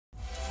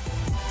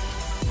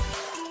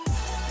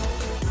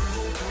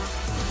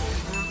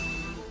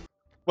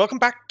Welcome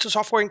back to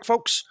Software Inc,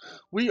 folks.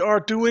 We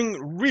are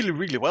doing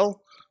really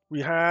well.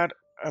 We had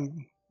a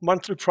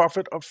monthly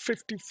profit of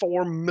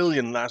 54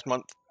 million last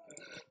month.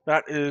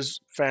 That is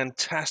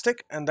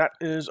fantastic, and that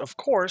is, of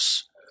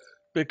course,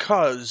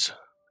 because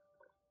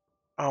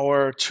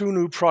our two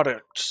new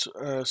products,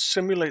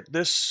 Simulate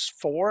This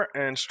 4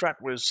 and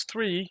StratWiz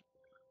 3,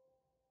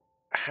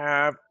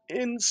 have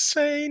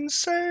insane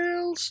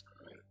sales.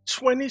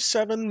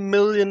 27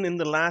 million in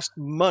the last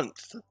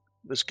month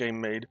this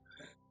game made.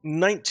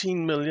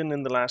 19 million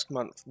in the last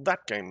month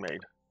that game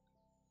made.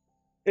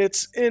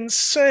 It's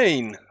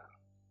insane.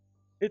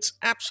 It's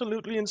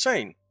absolutely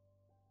insane.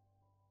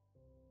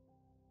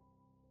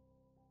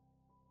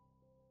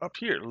 Up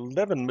here,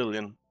 11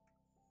 million.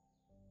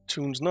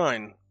 Toons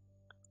 9.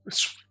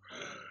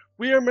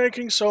 We are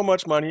making so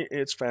much money.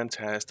 It's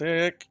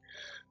fantastic.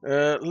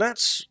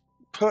 Let's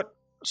put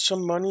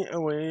some money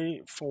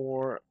away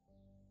for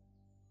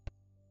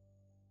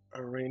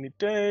a rainy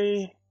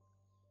day.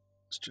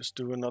 Let's just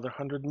do another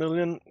 100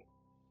 million.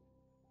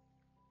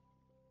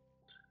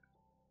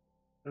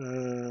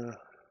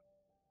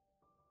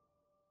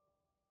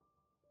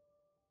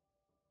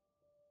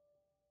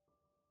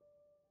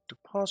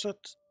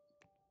 Deposit.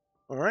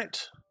 All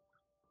right.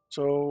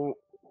 So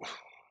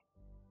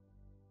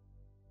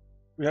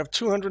we have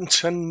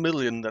 210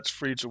 million that's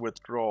free to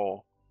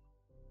withdraw.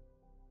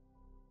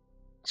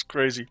 It's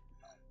crazy.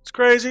 It's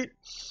crazy.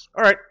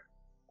 All right.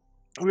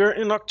 We are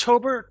in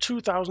October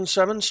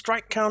 2007.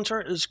 Strike Counter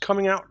is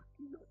coming out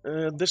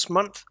this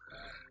month,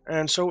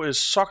 and so is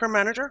Soccer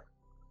Manager.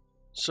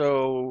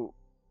 So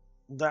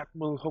that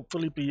will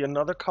hopefully be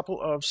another couple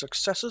of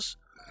successes.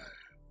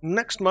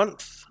 Next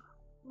month,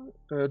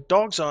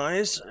 Dog's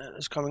Eyes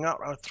is coming out,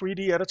 our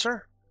 3D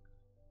editor.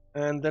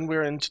 And then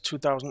we're into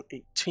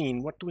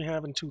 2018. What do we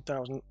have in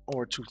 2000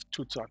 or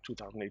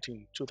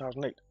 2018?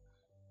 2008.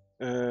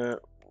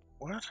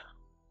 What?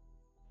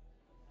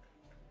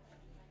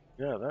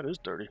 Yeah, that is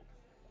dirty.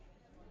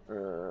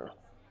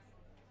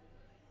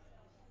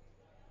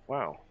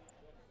 Wow.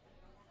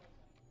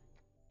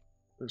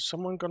 Is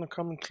someone gonna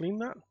come and clean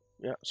that?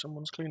 Yeah,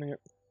 someone's cleaning it.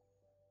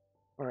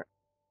 All right.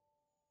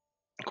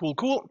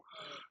 Cool.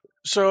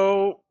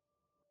 So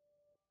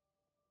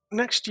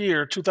next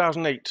year,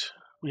 2008,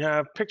 we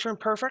have Picture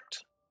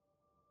Imperfect.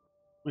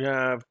 We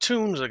have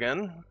Toons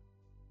again.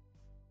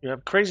 We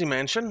have Crazy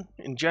Mansion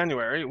in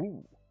January.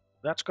 Ooh,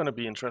 that's going to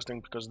be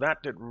interesting because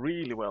that did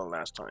really well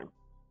last time.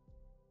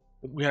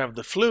 We have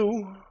The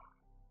Flu.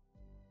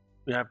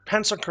 We have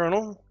Panzer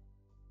Kernel.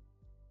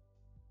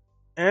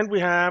 And we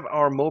have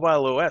our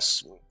mobile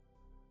OS.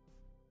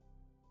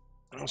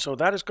 So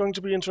that is going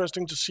to be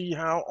interesting to see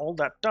how all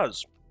that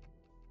does.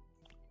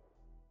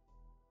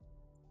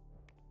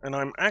 And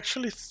I'm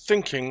actually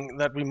thinking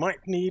that we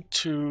might need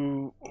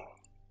to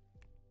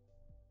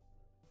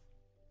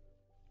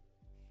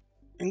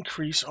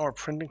increase our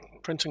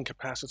printing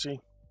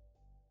capacity.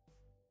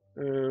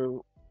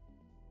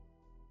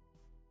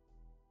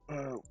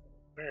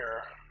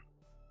 Where?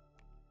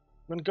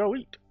 Then go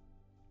eat.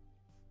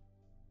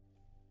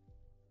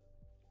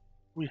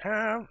 We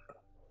have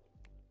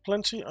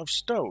plenty of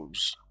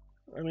stoves.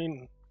 I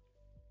mean,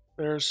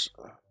 there's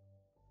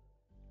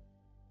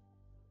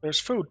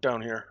food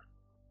down here.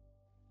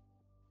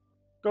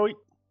 Go eat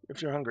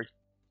if you're hungry.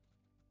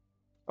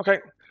 Okay.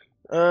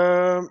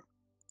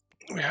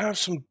 We have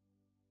some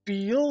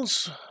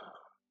deals.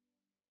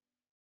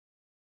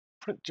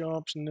 Print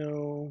jobs,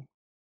 no.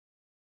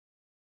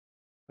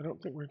 I don't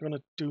think we're going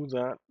to do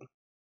that.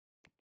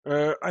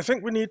 I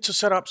think we need to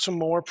set up some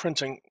more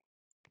printing.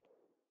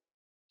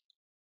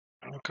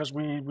 Because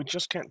we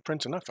just can't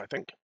print enough, I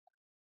think.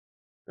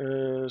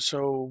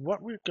 So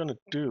what we're going to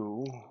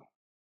do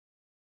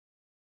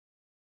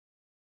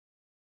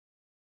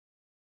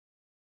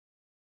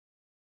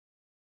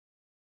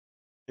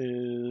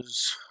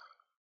is...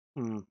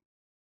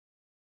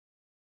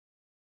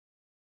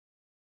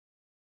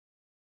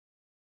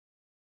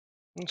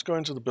 Let's go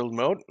into the build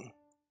mode.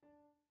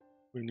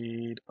 We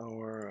need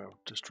our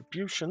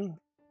distribution.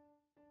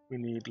 We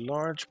need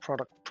large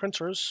product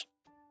printers.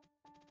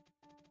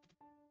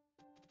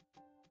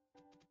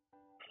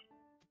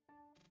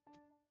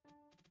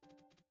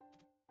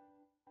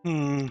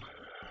 Let's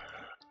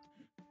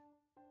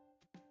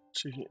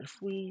see,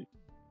 if we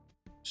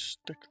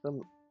stick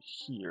them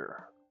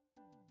here,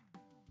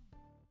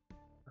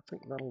 I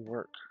think that'll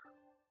work.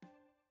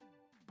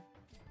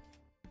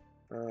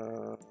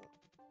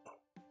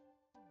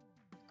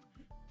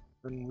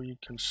 Then we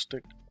can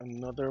stick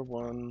another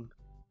one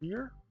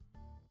here.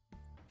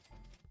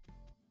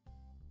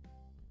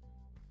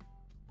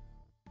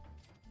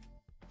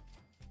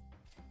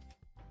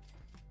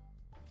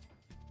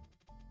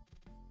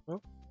 Oh.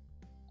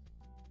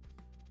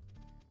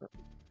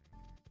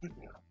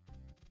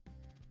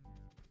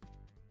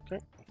 Okay.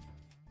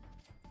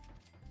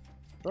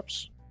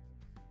 Oops.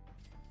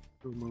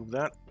 We'll move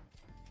that.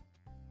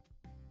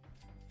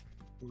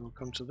 We'll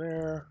come to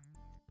there.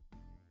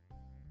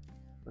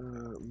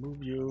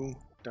 Move you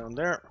down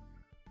there.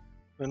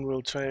 Then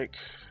we'll take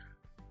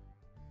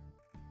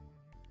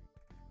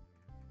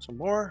some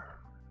more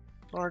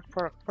large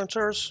product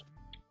printers,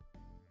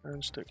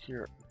 and stick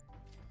here.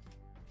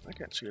 I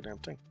can't see a damn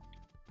thing.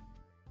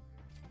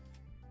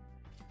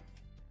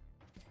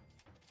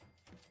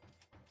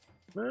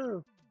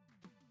 No.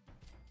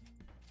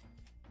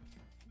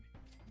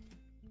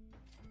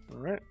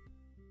 Alright.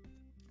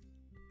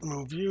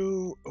 Move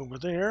you over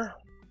there.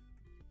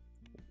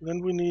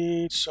 Then we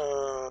need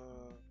some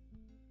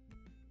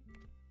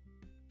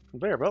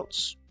conveyor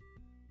belts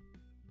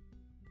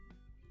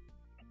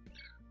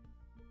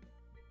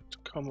to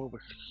come over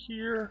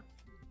here.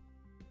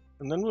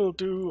 And then we'll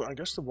do, I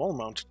guess, the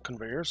wall-mounted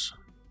conveyors.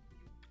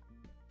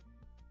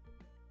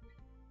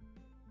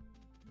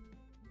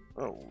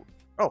 Oh,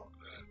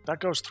 that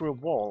goes through a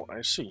wall,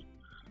 I see.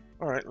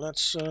 Alright,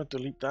 let's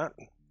delete that.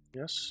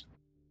 Yes.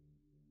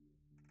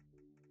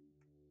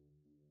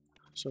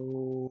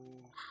 So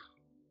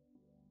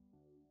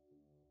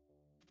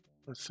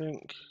I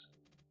think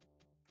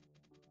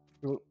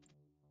we'll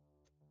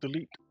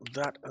delete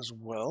that as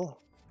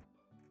well.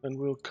 Then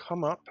we'll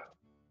come up.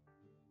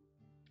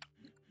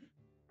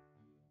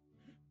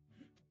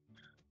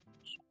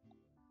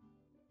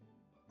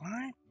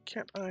 Why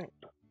can't I?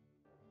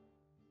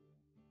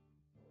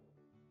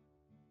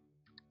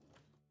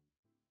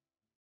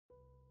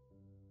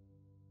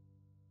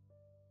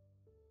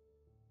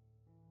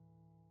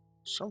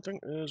 Something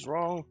is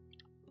wrong.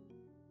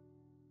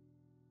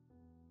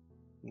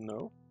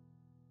 No.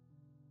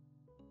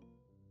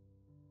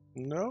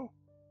 No.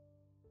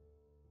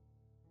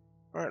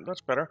 Alright,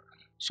 that's better.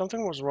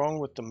 Something was wrong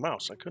with the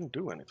mouse. I couldn't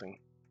do anything.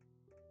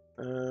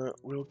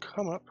 We'll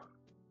come up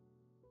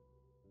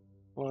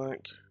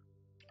like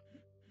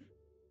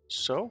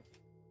so.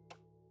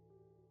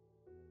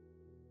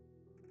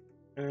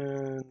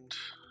 And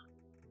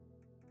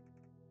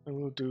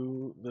we'll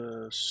do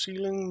the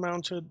ceiling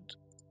mounted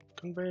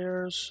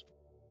conveyors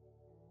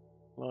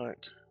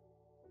like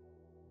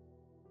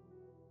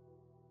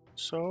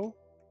so.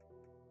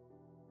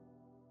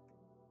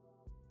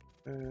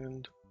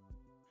 And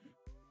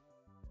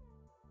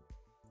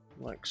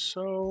like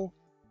so.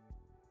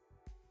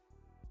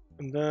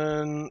 And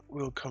then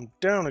we'll come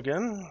down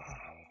again.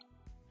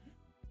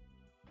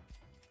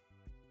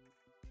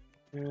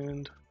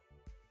 And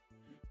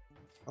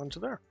onto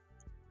there.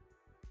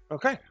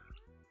 Okay.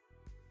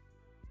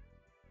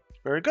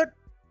 Very good.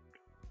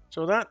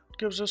 So that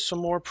gives us some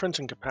more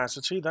printing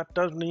capacity. That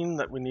does mean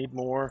that we need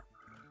more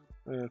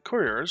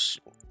couriers.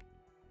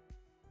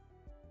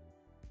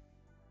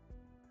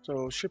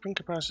 So shipping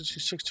capacity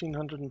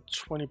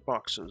 1,620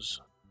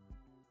 boxes.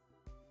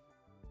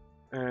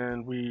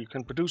 And we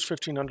can produce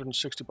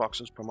 1,560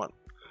 boxes per month.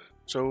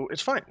 So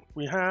it's fine.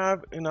 We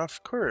have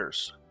enough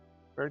couriers.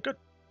 Very good.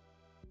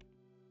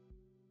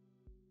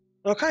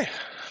 Okay,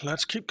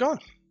 let's keep going.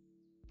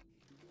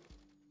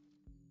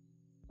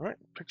 All right,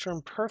 picture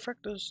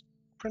imperfect is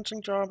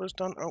printing job is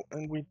done. Oh,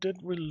 and we did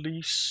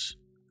release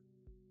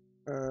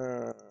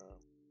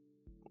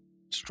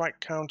strike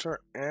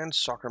counter and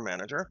soccer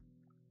manager.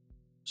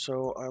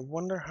 So I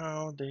wonder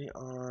how they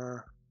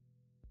are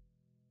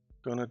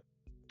gonna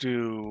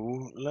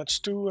do. Let's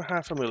do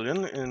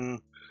 500,000 in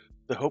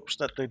the hopes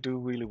that they do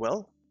really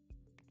well.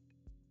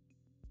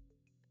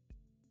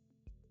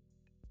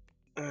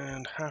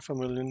 And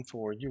 500,000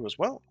 for you as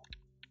well.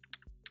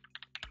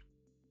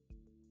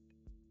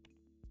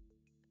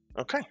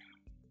 Okay.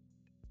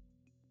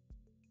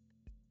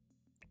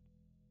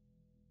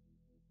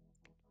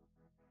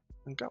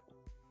 And go.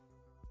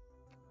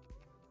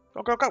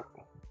 Go, go, go.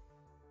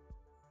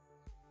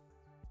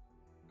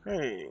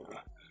 Okay.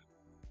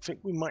 I think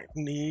we might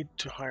need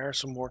to hire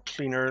some more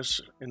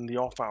cleaners in the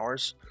off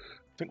hours.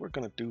 I think we're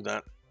going to do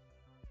that.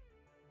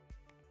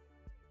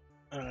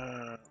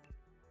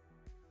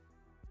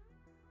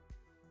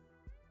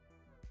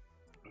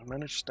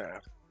 Manage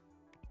staff.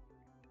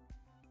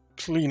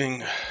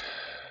 Cleaning.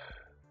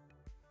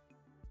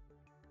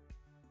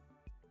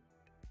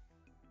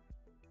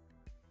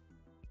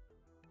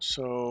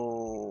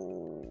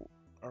 So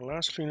our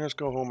last cleaners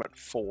go home at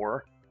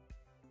 4.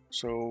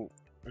 So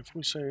if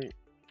we say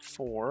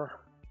 4,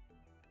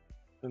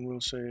 then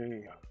we'll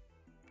say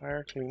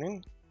hire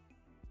cleaning.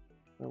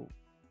 So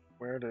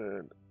where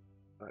did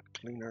that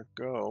cleaner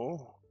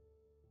go?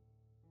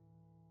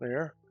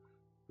 There.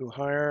 We'll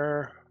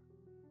hire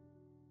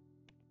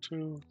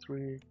 2,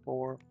 3,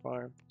 4,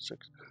 5,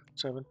 6,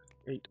 7,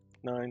 8,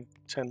 9,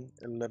 10,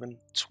 11,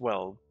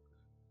 12.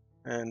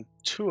 And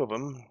 2 of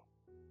them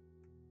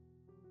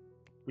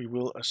we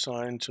will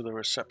assign to the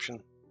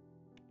reception.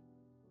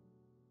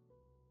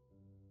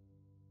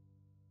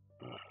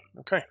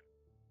 Okay.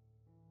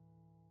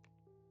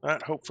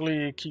 That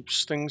hopefully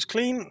keeps things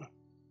clean.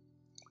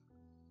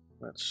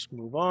 Let's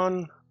move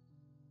on.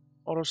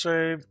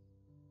 Autosave.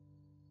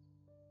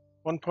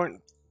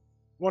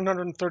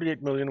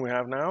 138 million we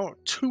have now.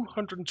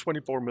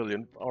 224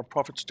 million. Our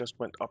profits just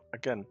went up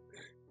again.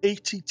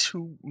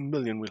 82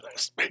 million we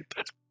last made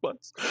that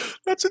month.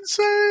 That's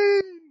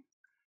insane.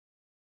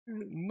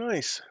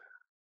 Nice.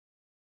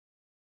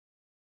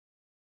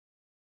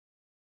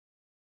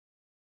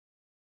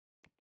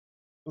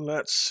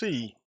 Let's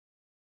see.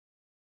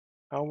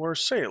 How were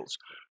sales?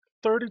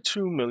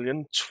 32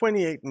 million,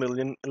 28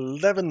 million,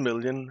 11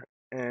 million,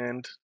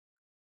 and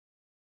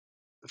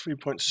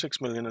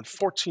 3.6 million, and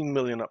 14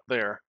 million up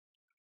there.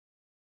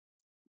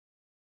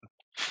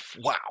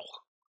 Wow.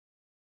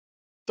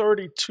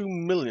 32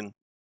 million.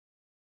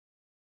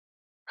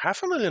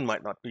 Half a million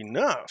might not be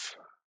enough.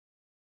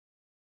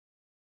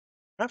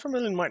 Half a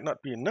million might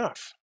not be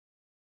enough.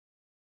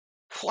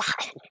 Wow.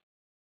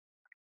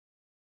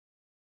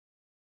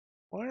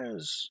 Why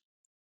is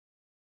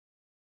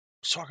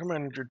Soccer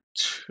Manager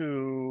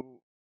 2?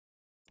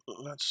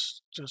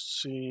 Let's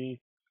just see.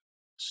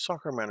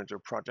 Soccer Manager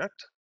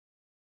project.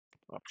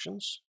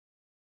 Options.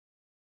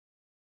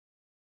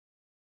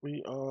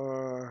 We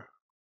are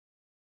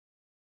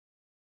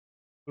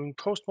doing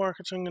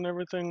post-marketing and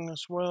everything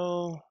as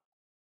well.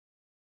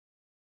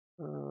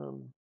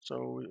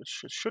 So it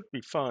should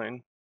be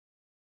fine.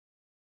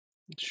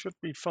 It should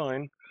be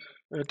fine.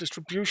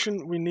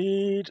 Distribution we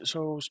need,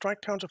 so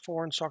strike counter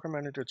 4 and Soccer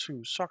Manager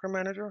 2. Soccer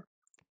Manager,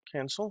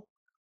 cancel.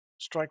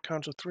 Strike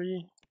counter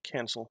 3,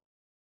 cancel.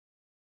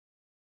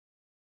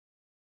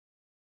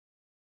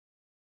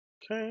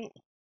 Okay.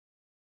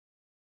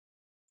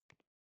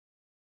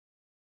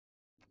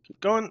 Keep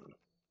going.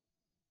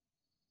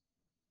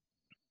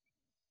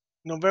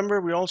 November,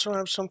 we also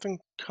have something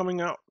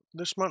coming out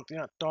this month.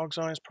 Yeah, Dog's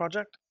Eyes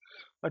project.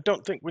 I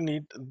don't think we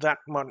need that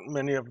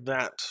many of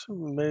that.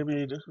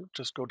 Maybe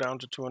just go down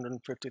to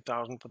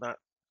 250,000 for that.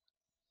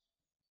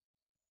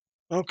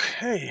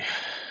 Okay.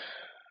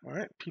 All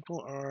right,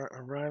 people are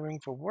arriving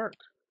for work.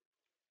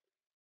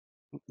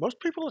 Most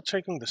people are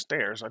taking the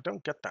stairs. I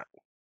don't get that.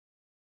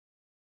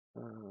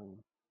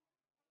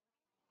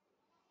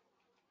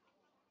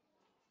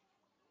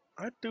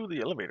 I'd do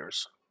the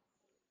elevators.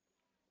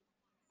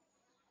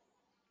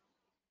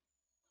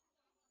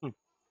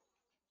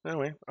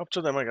 Anyway, up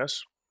to them, I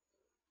guess.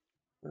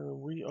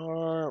 We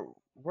are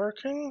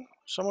working,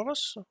 some of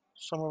us.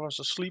 Some of us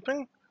are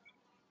sleeping.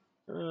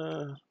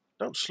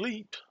 Don't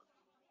sleep.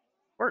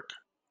 Work.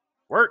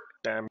 Work,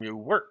 damn you,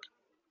 work.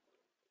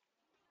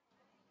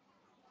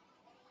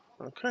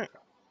 Okay.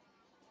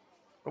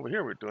 Over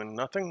here we're doing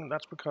nothing.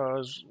 That's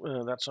because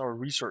that's our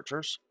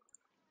researchers.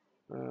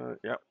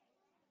 Yeah.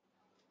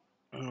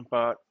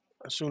 But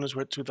as soon as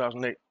we hit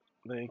 2008,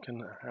 they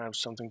can have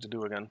something to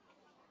do again.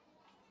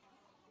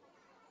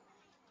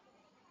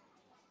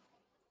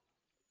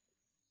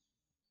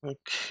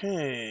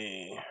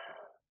 Okay.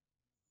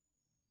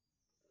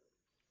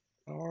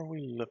 How are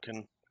we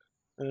looking?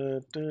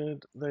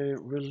 Did they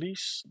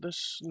release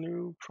this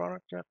new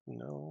product yet?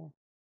 No.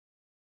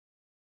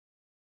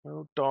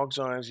 No Dog's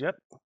Eyes yet.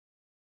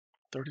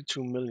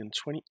 32 million,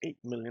 28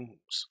 million.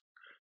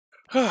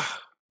 That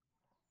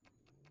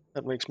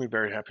makes me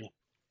very happy.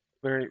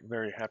 Very,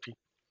 very happy.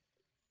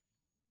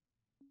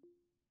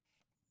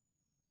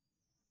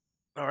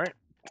 All right.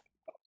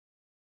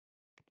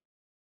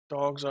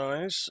 Dog's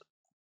Eyes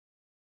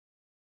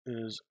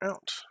is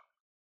out.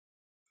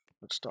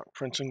 Let's start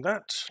printing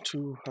that.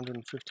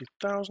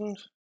 250,000.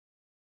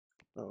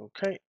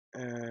 Okay.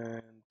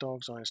 And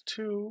Dog's Eyes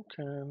 2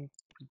 can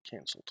be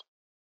cancelled.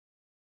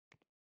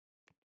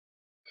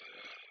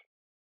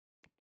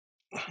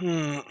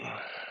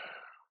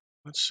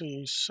 Let's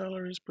see.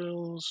 Salaries,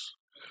 bills.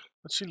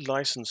 Let's see.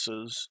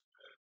 Licenses.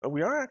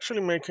 We are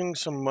actually making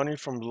some money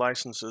from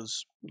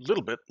licenses. A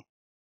little bit.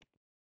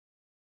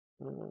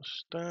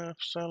 Staff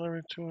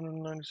salary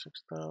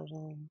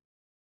 296,000.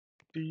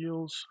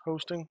 Deals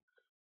hosting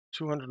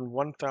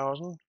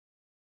 201,000.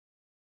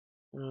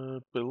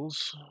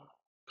 Bills,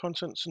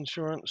 contents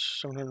insurance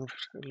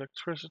 750.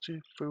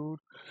 Electricity, food,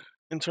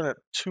 internet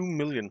 2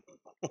 million.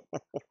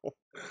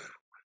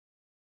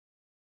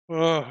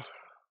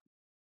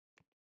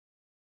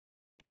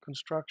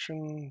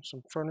 Construction,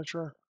 some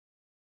furniture.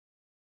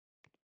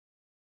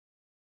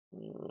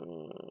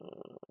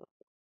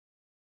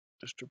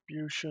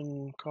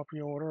 Distribution,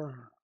 copy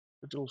order,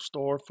 digital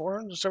store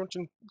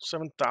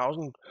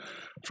 477,000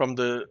 from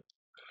the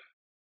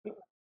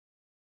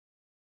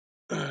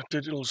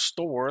digital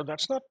store.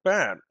 That's not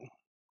bad.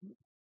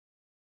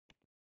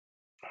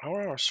 How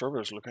are our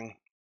servers looking?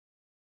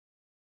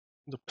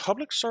 The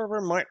public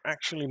server might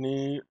actually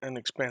need an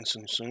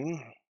expansion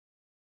soon.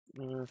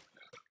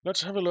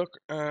 Let's have a look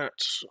at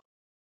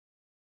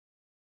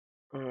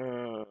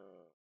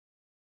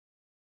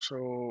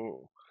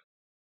so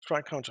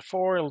strike counter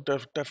 4. It'll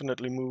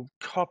definitely move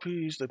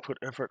copies. They put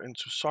effort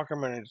into Soccer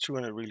Manager 2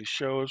 and it really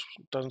shows.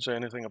 Doesn't say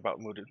anything about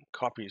moving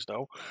copies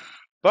though.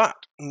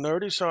 But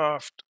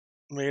Nerdysoft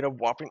made a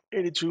whopping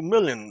 82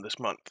 million this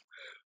month.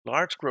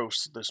 Large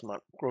growth this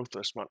month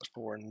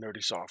for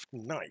Nerdysoft.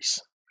 Nice.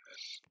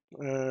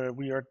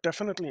 We are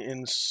definitely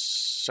in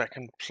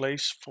second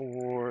place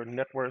for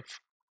net worth.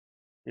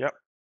 Yep.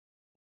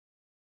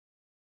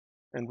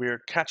 And we're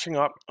catching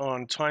up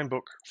on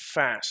Timebook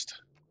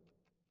fast.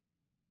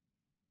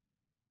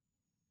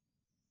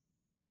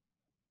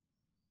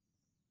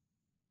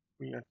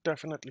 We are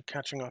definitely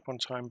catching up on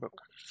Timebook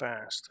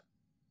fast,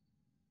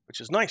 which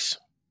is nice.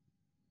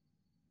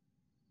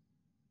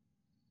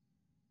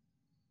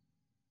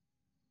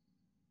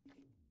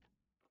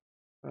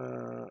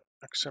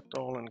 Accept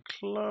all and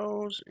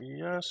close.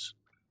 Yes.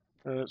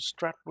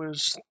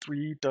 Stratwiz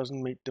 3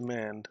 doesn't meet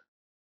demand.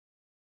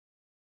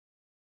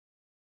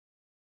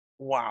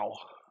 Wow.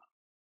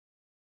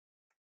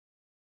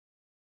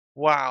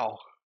 Wow.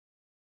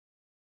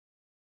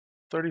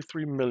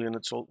 33 million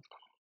it sold.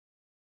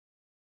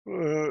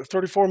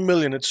 34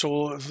 million it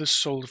sold. This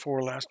sold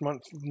for last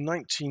month.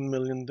 19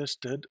 million this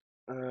did.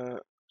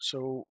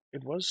 So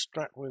it was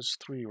Stratwiz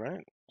 3,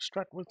 right?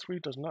 Stratwiz 3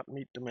 does not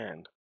meet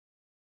demand.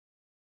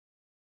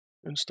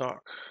 In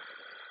stock.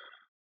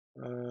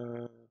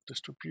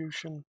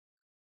 Distribution.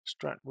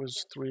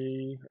 Stratwiz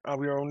 3.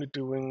 We are only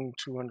doing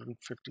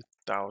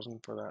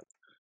 250,000 for that.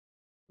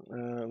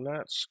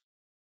 Let's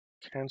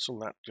cancel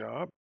that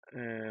job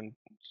and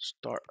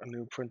start a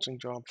new printing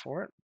job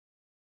for it.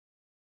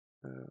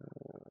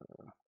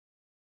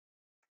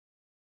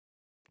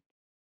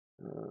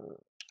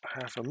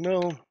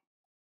 500,000.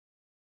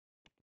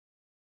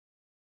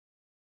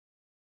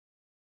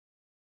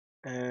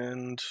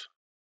 And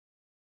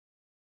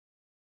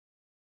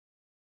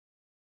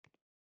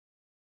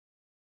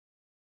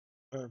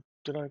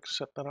did I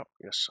set that up?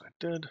 Yes, I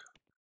did.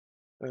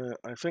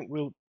 I think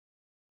we'll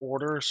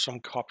order some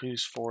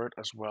copies for it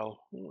as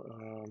well.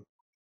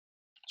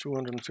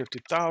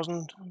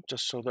 250,000,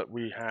 just so that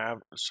we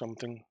have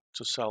something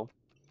to sell.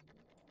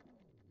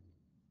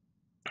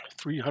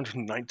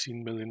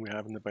 319 million we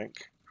have in the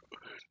bank.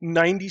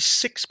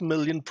 96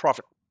 million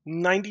profit.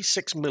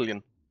 96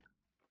 million.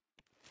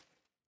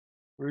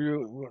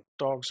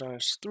 Dog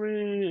size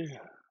 3.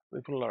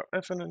 We put a lot of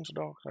effort into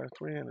dog size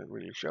 3 and it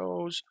really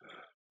shows.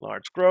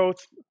 Large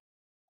growth.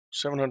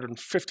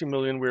 750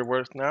 million we're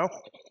worth now.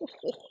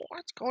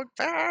 It's going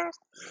fast.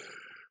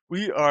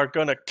 We are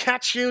gonna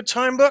catch you,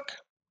 time book.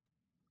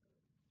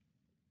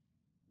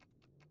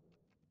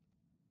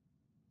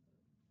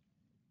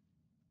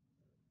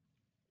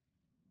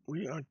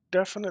 We are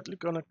definitely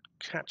gonna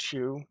catch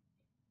you.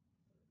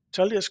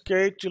 Tullius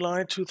Gate,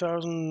 July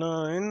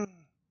 2009.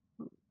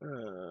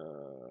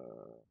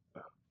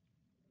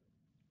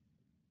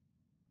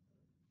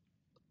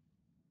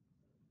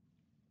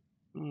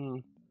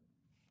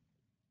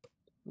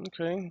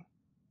 Okay.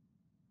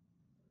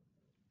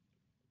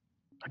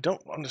 I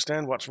don't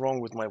understand what's wrong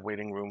with my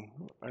waiting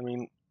room. I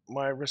mean,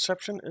 my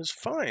reception is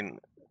fine.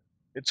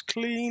 It's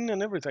clean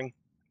and everything.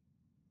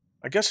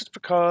 I guess it's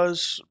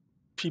because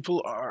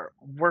people are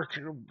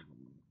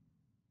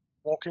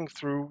walking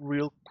through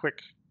real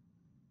quick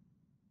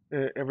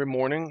every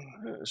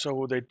morning,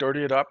 so they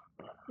dirty it up,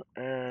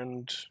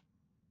 and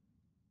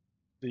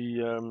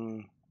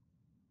the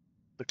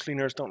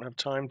cleaners don't have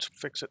time to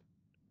fix it.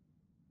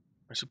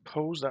 I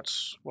suppose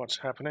that's what's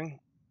happening.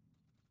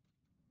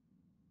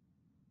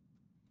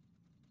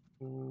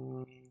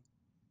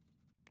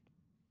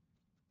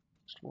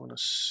 Just want to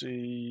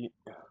see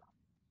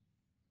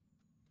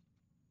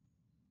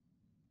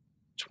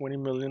 20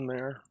 million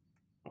there.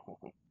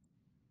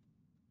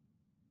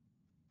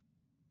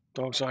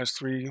 Dog size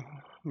 3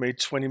 made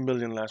 20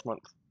 million last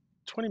month.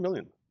 20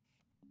 million.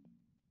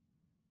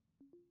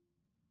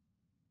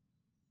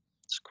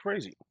 It's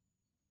crazy.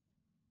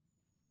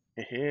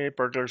 Hey,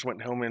 burglars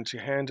went home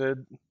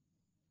empty-handed.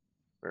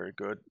 Very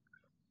good.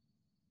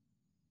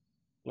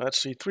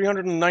 Let's see,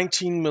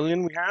 319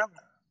 million we have.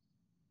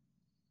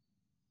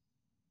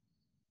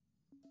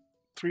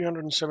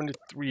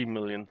 373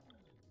 million.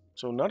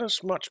 So not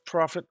as much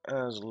profit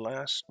as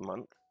last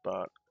month,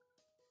 but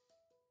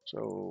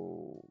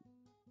so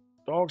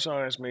Dog's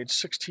Eyes made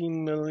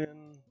 16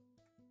 million,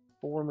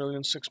 4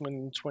 million, 6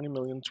 million, 20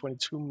 million,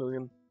 22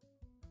 million.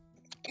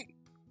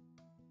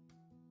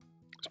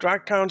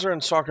 Strike Counter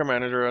and Soccer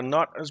Manager are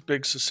not as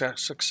big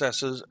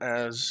successes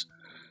as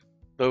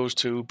those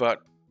two,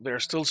 but they're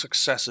still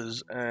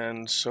successes,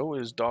 and so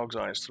is Dog's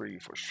Eyes 3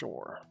 for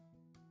sure.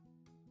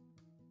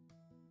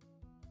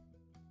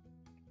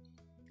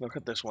 Look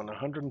at this one,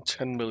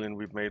 110 million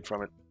we've made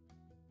from it.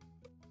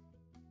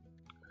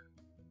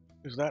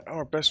 Is that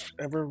our best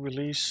ever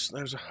release?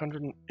 There's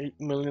 108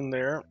 million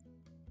there.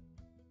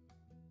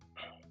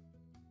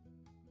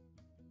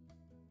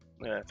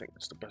 Yeah, I think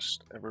it's the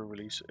best ever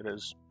release. It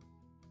is.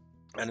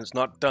 And it's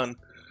not done.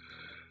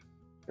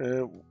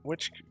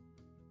 Which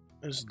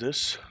is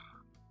this?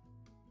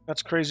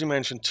 That's Crazy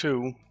Mansion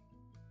 2.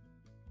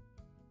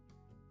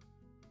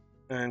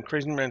 And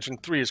Crazy Mansion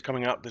 3 is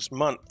coming out this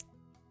month.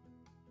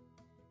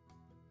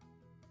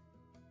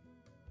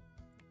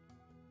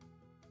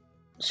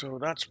 So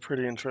that's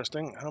pretty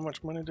interesting. How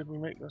much money did we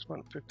make this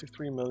month?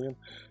 53 million.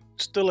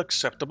 Still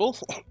acceptable,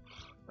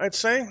 I'd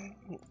say.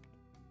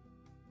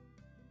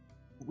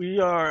 We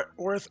are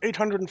worth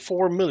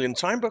 804 million.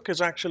 Timebook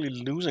is actually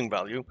losing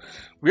value.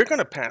 We're going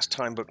to pass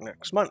Timebook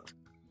next month.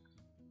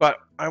 But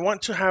I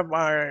want to have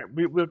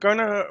we're going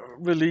to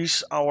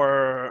release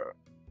our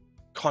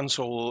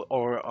console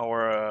or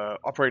our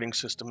operating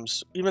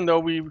systems. Even though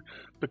we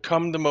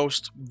become the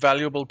most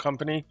valuable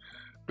company,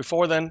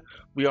 before then,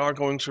 we are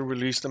going to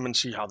release them and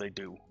see how they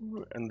do.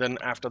 And then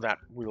after that,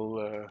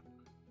 we'll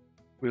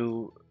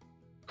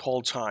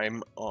call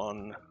time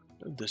on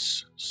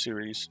this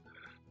series.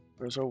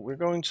 So we're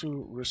going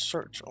to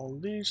research all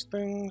these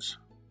things.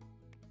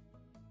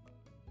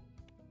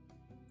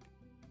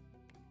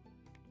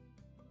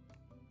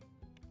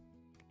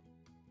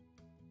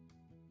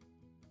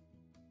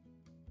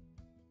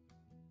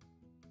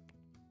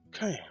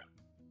 Okay.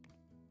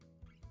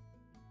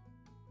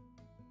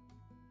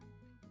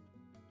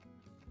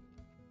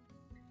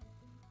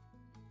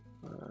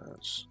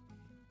 Let's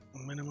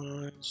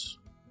minimize.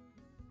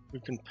 We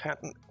can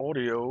patent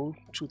audio,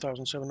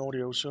 2007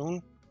 audio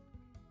soon.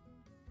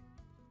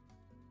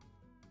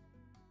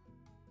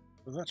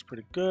 So that's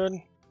pretty good.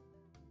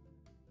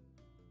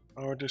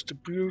 Our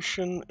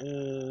distribution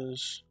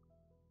is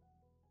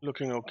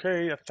looking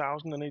okay.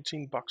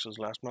 1,018 boxes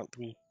last month.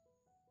 We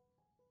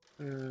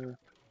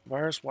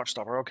virus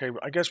watchstopper. Okay,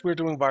 I guess we're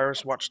doing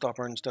virus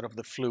watchstopper instead of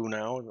the flu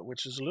now,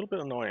 which is a little bit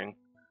annoying.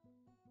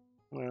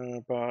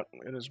 But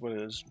it is what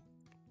it is.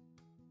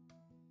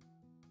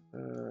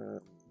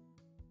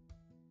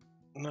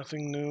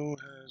 Nothing new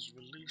has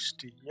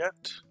released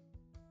yet.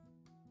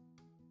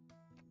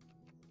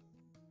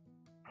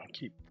 I'll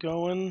keep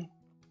going.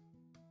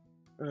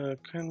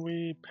 Can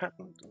we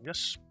patent?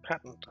 Yes,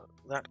 patent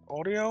that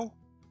audio.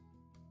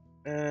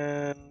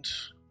 And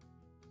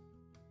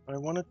I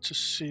wanted to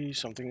see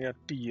something at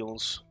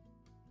deals.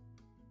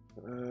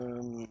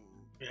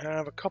 We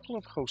have a couple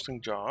of hosting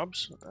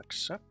jobs.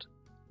 Accept.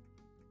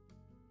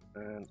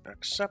 And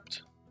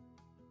accept.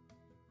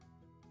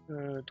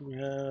 Do we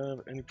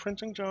have any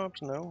printing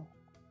jobs? No.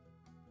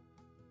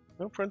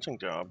 No printing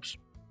jobs.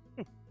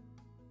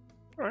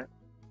 Alright.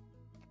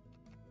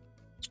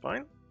 It's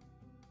fine.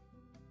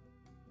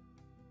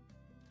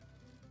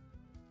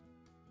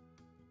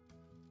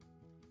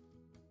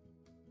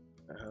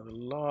 I have a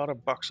lot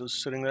of boxes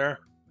sitting there,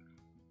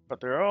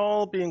 but they're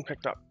all being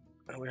picked up.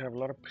 And we have a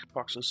lot of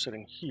boxes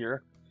sitting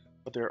here,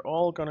 but they're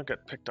all gonna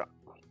get picked up.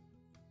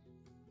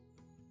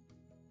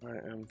 I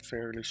am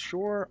fairly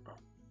sure.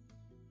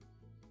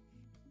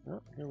 Oh,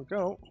 here we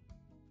go.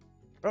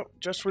 Oh,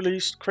 just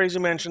released Crazy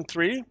Mansion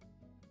 3.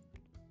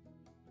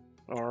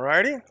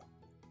 Alrighty.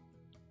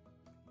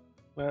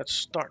 Let's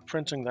start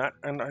printing that.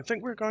 And I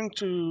think we're going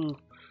to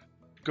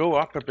go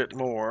up a bit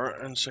more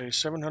and say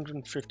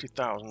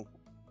 750,000.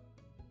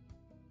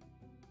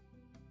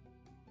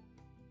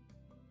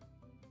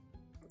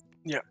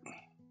 Yeah.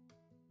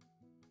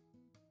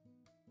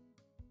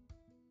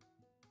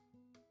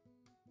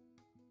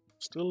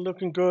 Still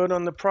looking good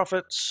on the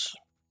profits.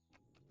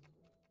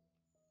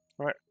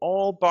 All right,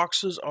 all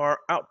boxes are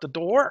out the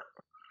door.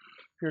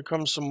 Here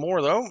comes some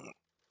more though.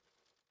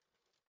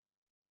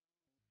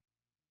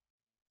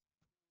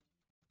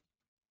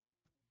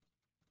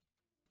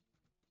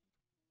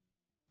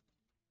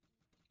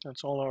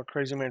 That's all our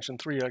Crazy Mansion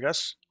 3, I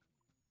guess.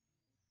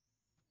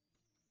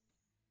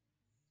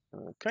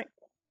 Okay.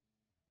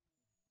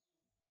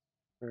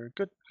 Very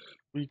good.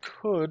 We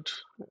could,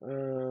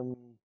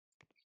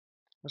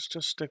 let's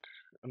just stick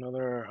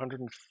another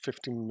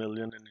 150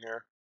 million in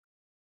here.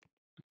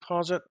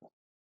 Deposit.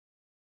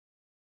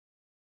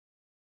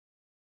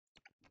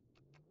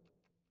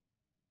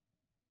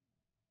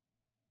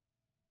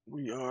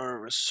 We are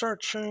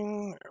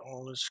researching.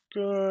 All is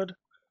good.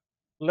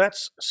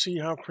 Let's see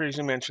how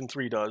Crazy Mansion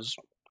 3 does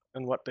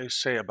and what they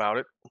say about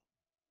it.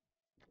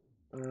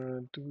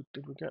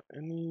 Did we get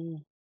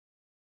any?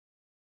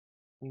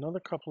 Another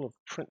couple of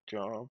print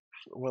jobs.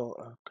 Well,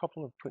 a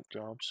couple of print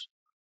jobs.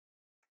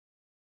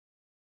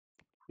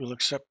 We'll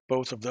accept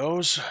both of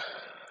those.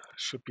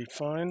 Should be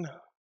fine.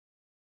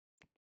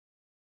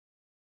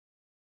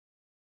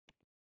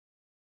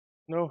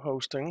 No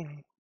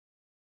hosting.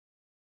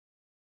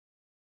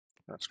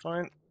 That's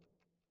fine.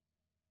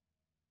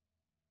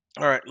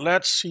 All right,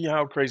 let's see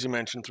how Crazy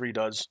Mansion 3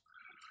 does.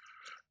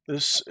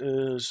 This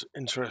is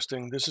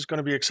interesting. This is going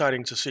to be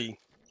exciting to see.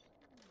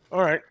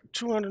 All right,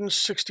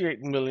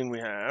 268 million we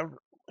have.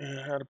 We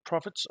had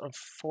profits of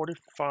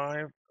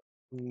 45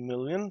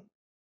 million.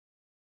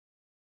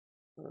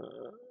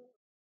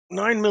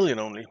 9 million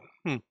only.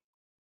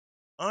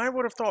 I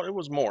would have thought it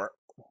was more.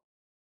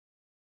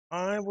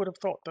 I would have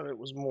thought that it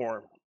was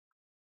more.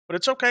 But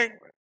it's okay.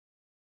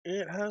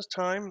 It has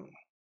time.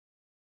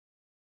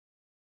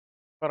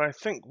 But I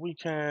think we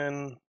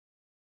can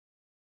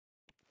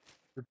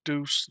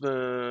reduce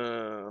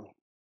the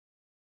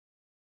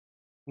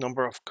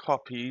number of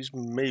copies,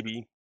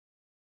 maybe.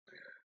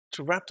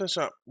 To wrap this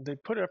up, they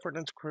put effort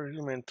into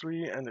Crazy Man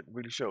 3 and it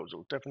really shows.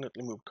 It'll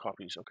definitely move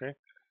copies, okay?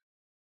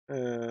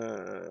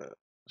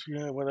 See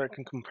whether I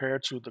can compare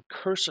to the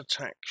Curse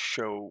Attack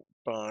show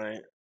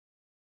by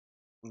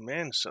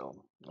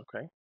Mansell.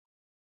 Okay.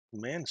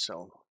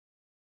 Mansell.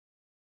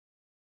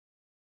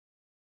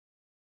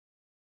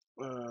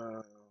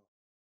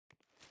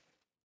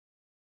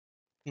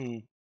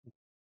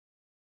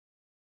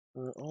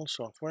 All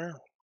software.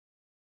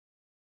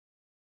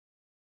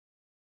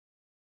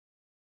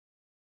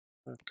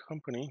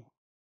 Company.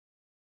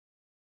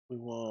 We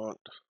want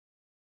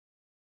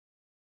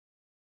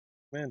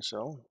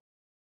Mansell.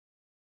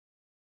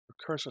 The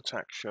Curse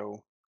Attack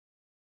show.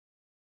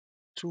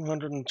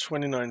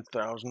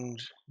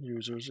 229,000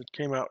 users. It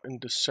came out in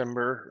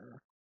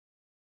December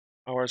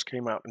Ours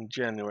came out in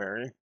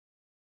January.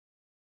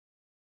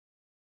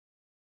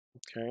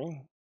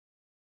 Okay.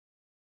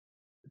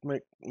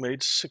 It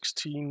made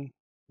 16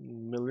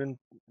 million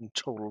in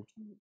total.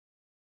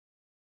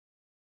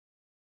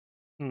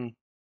 Hmm.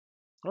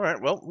 All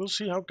right, well, we'll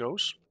see how it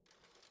goes.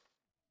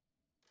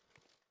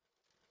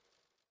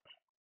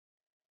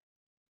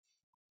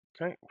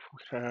 Okay,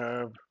 we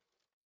have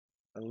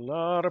a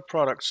lot of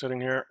products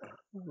sitting here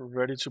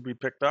ready to be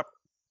picked up.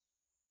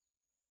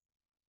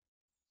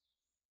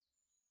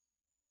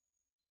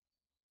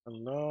 A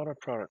lot of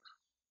product.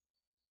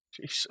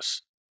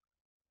 Jesus.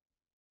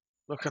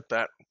 Look at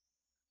that.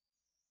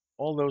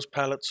 All those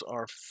pallets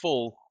are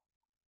full.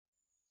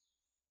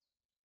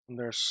 And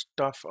there's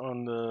stuff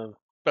on the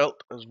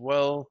belt as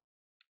well.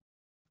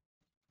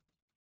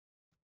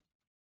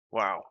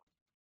 Wow.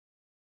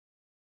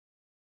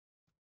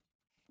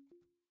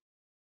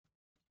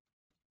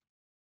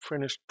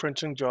 Finished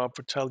printing job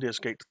for Taldias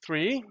Gate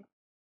 3.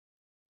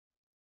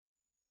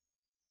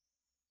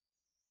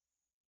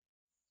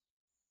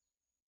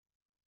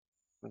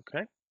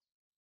 Okay.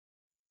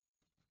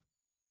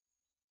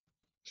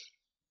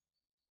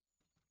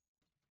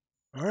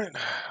 All right,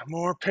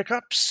 more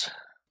pickups.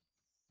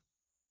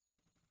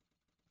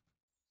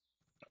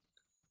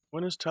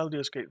 When is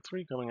Taldias Gate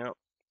 3 coming out?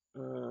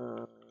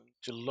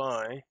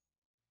 July.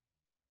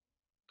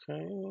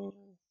 Okay.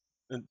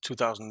 In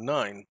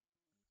 2009.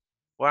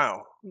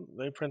 Wow,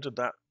 they printed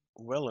that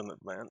well in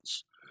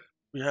advance.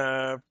 We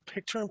have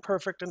Picture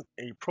Imperfect in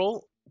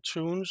April,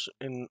 Tunes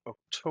in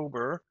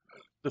October,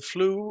 The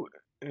Flu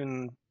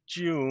in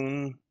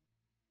June,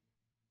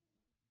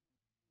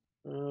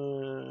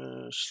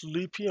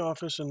 Sleepy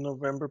Office in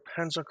November,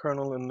 Panzer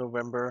Kernel in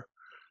November,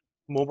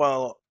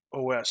 Mobile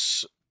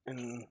OS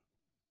in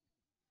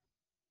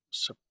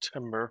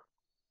September.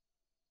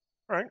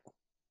 All right.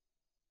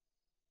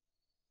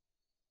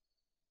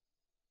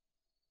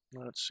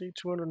 Let's see,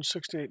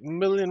 268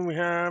 million we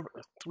have,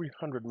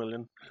 300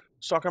 million.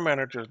 Soccer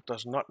Manager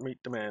does not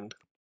meet demand.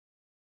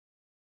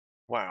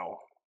 Wow.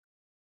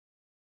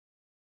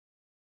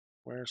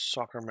 Where's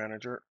Soccer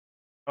Manager?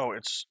 Oh,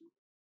 is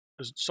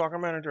it Soccer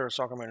Manager or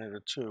Soccer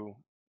Manager 2?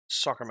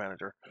 Soccer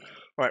Manager.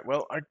 All right,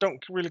 well, I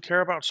don't really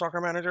care about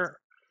Soccer Manager.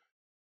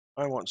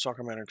 I want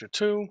Soccer Manager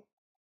 2.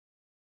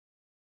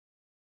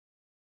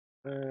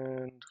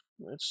 And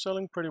it's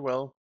selling pretty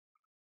well.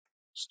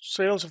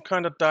 Sales have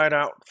kind of died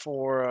out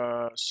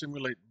for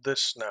Simulate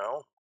This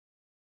now.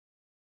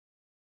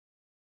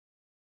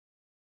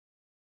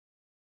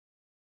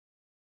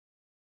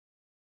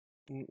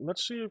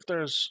 Let's see if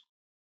there's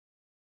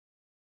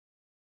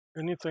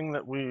anything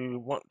that we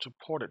want to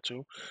port it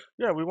to.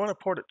 Yeah, we want to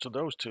port it to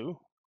those two.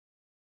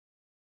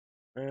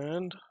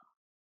 And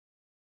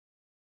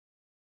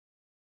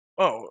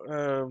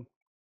oh,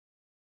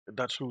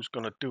 that's who's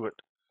gonna do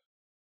it.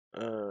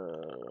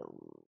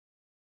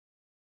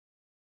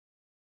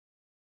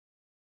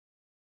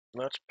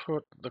 Let's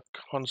put the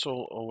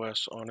console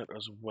OS on it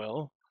as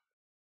well.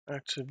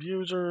 Active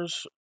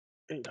users,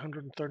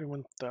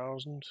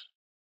 831,000.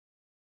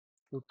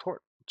 We'll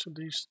port to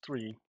these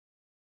three.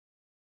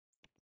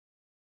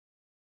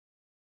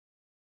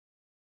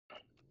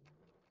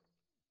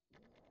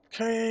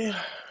 Okay.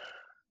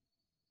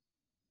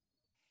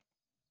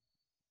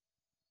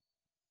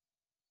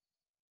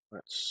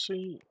 Let's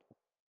see.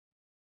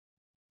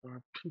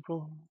 Are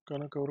people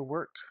gonna go to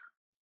work?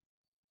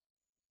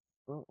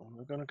 Oh,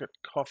 we're gonna get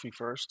coffee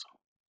first.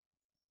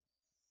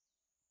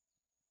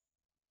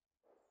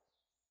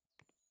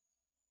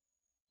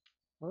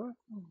 Well,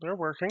 they're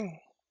working.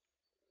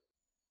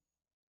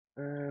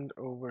 And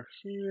over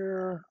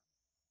here,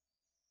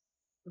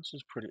 this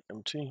is pretty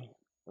empty.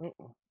 Oh,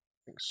 I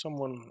think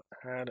someone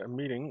had a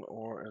meeting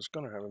or is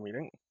gonna have a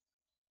meeting.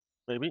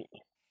 Maybe.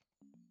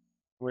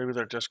 Maybe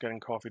they're just getting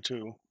coffee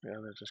too. Yeah,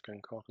 they're just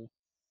getting coffee.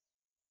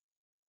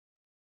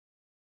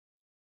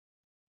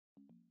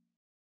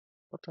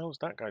 What the hell is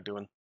that guy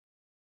doing?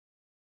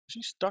 Is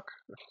he stuck?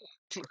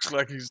 Looks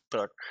like he's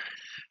stuck.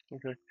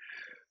 Okay.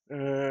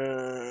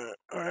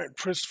 All right,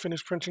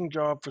 finish printing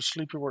job for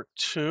Sleepy Work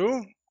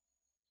 2.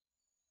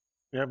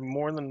 We have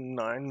more than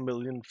 9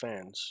 million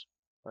fans.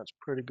 That's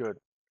pretty good.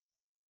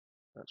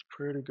 That's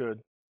pretty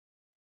good.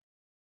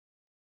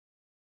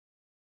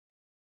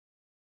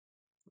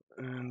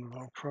 And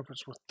our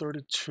profits were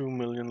 32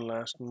 million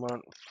last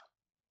month.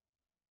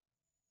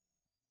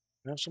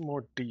 We have some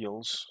more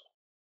deals.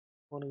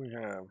 What do we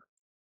have?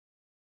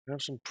 We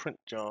have some print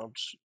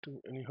jobs.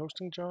 Any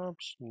hosting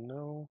jobs?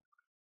 No.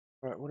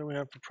 All right, what do we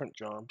have for print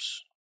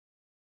jobs?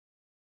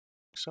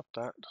 Accept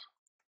that.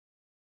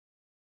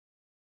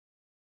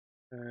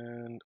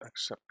 And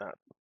accept that.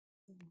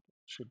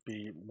 Should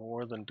be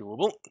more than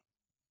doable.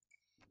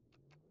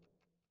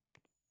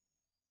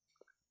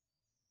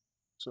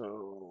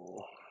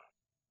 So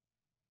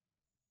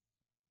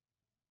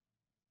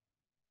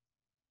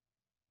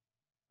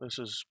this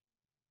is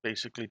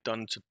basically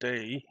done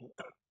today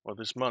or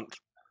this month.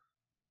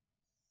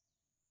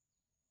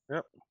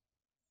 Yep.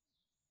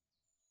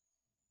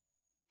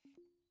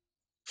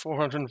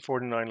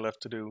 449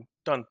 left to do.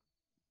 Done.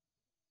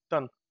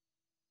 Done.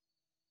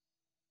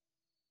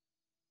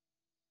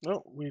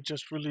 No, we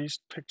just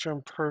released Picture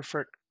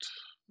Perfect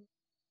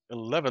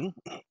 11.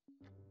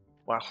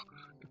 Wow,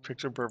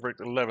 Picture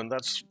Perfect 11.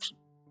 That's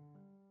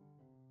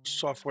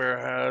software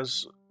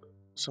has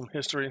some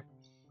history.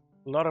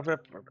 A lot of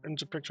effort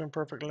into Picture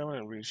Perfect 11.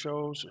 It really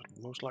shows.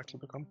 It'll most likely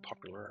become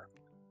popular.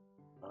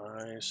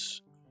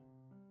 Nice.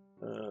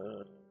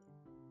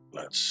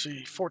 Let's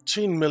see,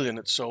 14 million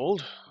it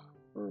sold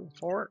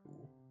for it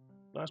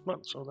last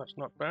month, so that's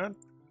not bad.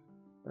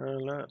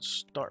 Let's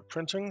start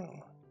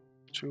printing.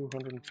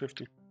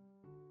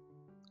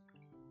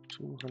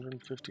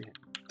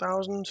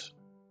 250,000.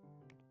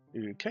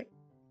 Okay.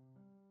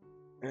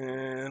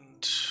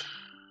 And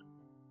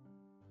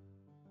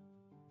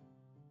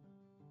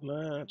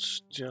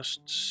let's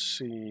just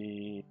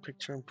see.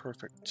 Picture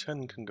Perfect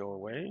 10 can go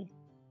away.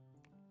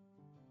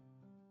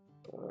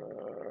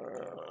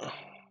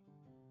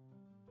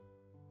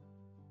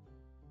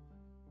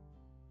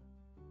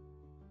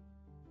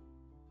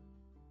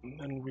 And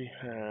then we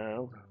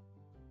have,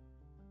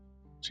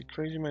 see,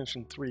 Crazy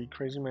Mansion 3,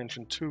 Crazy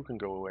Mansion 2 can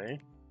go away.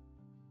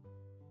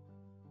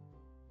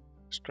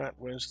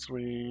 Stratwest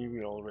 3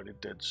 we already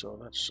did, so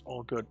that's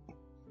all good.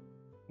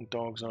 And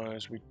Dog's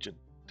Eyes we did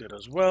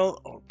as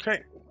well.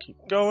 Okay, keep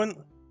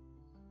going.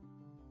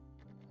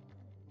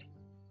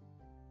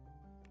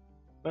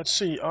 Let's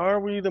see, are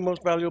we the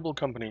most valuable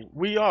company?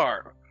 We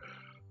are.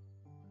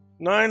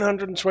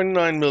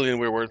 929 million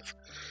we're worth.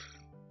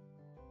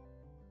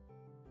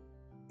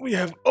 We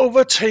have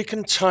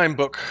overtaken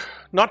Timebook,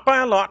 not by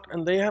a lot,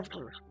 and they have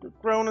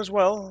grown as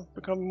well,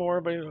 become more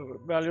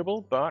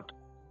valuable, but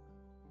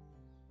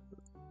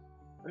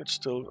it's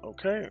still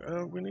okay.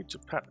 We need to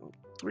patent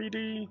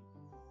 3D.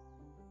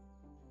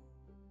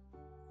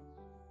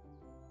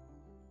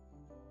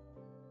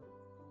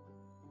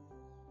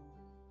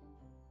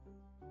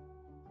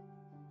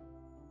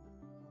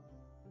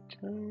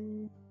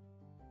 Okay.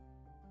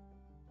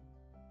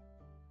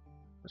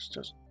 Let's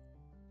just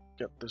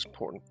get this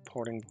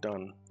porting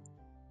done.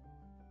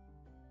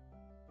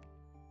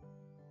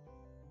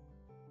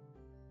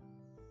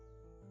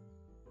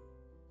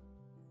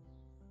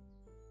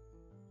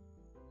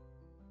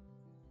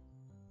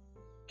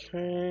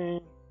 Okay.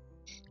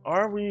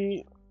 Are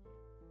we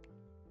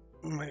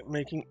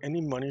making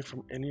any money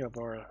from any of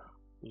our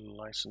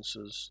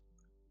licenses?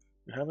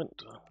 We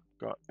haven't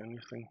got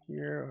anything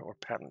here, or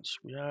patents.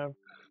 We have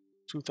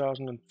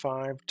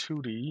 2005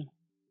 2D.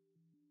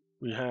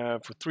 We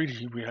have, for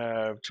 3D, we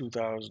have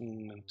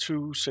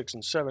 2002, 6,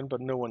 and 7,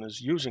 but no one is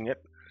using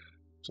it.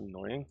 It's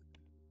annoying.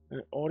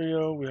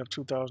 Audio, we have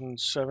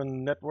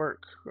 2007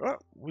 network. Oh,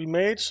 we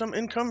made some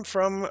income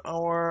from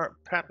our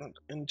patent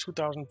in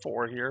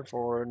 2004 here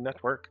for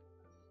network.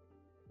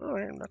 All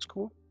right, that's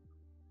cool.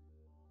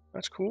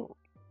 That's cool.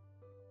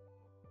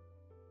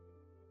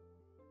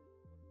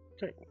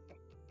 Okay.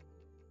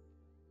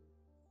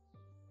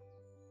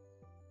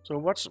 So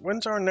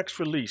when's our next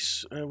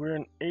release? We're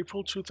in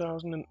April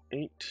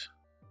 2008.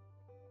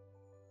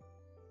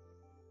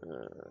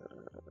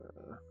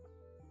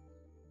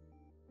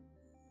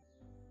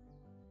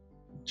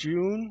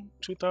 June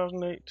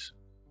 2008.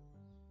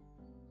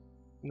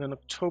 And then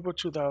October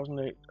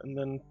 2008, and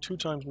then 2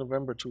 times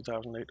November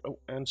 2008. Oh,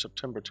 and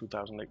September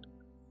 2008.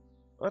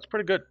 That's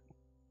pretty good.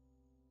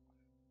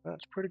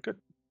 That's pretty good.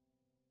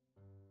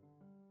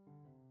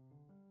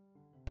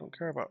 Don't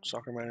care about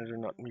Soccer Manager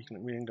not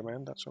meeting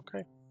demand. That's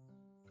okay.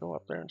 Go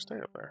up there and stay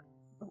up there.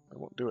 No, I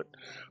won't do it.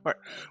 All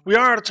right, we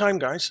are out of time,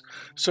 guys.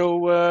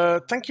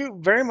 So thank you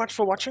very much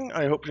for watching.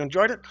 I hope you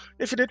enjoyed it.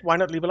 If you did, why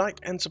not leave a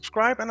like and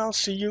subscribe, and I'll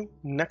see you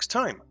next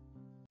time.